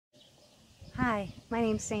Hi, my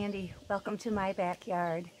name's Sandy. Welcome to my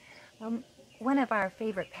backyard. One of our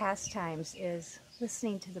favorite pastimes is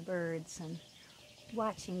listening to the birds and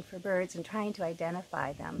watching for birds and trying to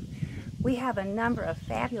identify them. We have a number of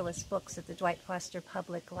fabulous books at the Dwight Foster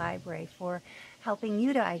Public Library for helping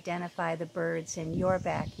you to identify the birds in your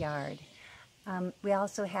backyard. We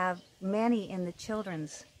also have many in the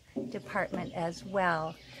children's department as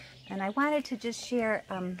well. And I wanted to just share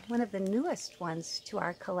one of the newest ones to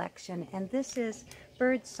our collection, and this is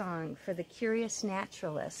Birdsong for the Curious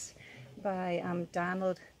Naturalist by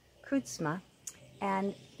Donald Kreutzma.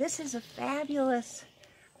 And this is a fabulous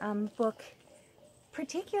book,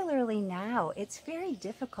 particularly now. It's very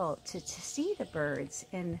difficult to see the birds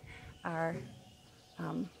in our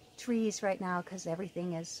trees right now because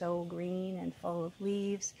everything is so green and full of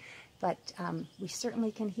leaves, but we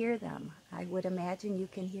certainly can hear them. I would imagine you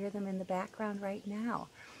can hear them in the background right now.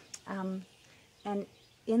 And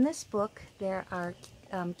in this book there are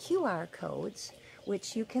QR codes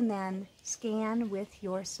which you can then scan with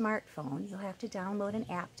your smartphone. You'll have to download an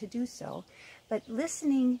app to do so, but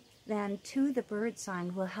listening then to the bird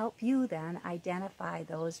song will help you then identify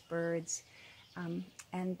those birds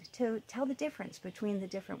and to tell the difference between the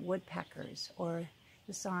different woodpeckers or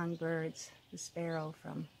the songbirds, the sparrow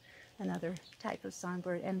from another type of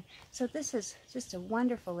songbird. And so this is just a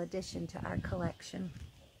wonderful addition to our collection.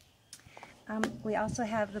 We also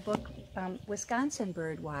have the book Wisconsin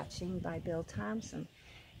Bird Watching by Bill Thompson.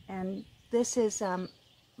 And this is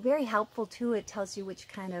very helpful too. It tells you which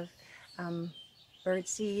kind of bird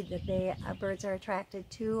seed that birds are attracted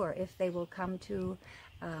to, or if they will come to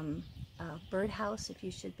a birdhouse, if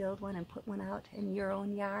you should build one and put one out in your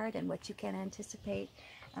own yard, and what you can anticipate.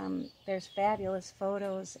 There's fabulous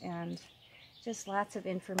photos and just lots of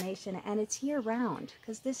information, and it's year-round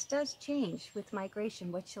because this does change with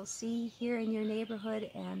migration, what you'll see here in your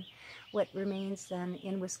neighborhood and what remains then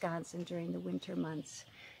in Wisconsin during the winter months.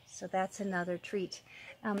 So that's another treat.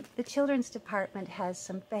 The children's department has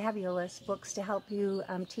some fabulous books to help you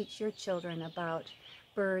teach your children about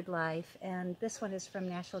bird life, and this one is from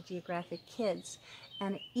National Geographic Kids,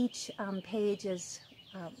 and each page is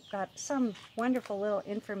got some wonderful little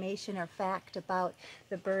information or fact about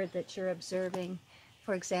the bird that you're observing.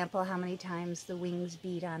 For example, how many times the wings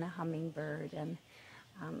beat on a hummingbird, and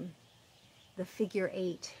the figure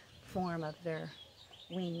 8 form of their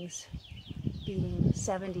wings beating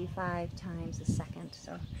 75 times a second.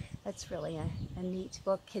 So that's really a neat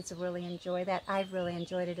book. Kids will really enjoy that. I've really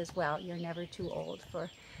enjoyed it as well. You're never too old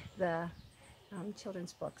for the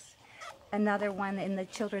children's books. Another one in the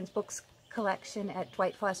children's books collection at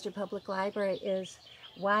Dwight Foster Public Library is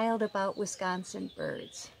Wild About Wisconsin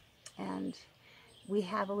Birds. And we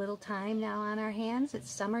have a little time now on our hands. It's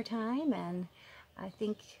summertime, and I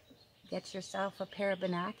think get yourself a pair of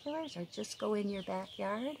binoculars or just go in your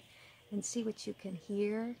backyard and see what you can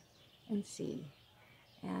hear and see.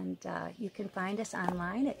 And you can find us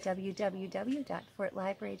online at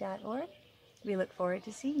www.fortlibrary.org. We look forward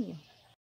to seeing you.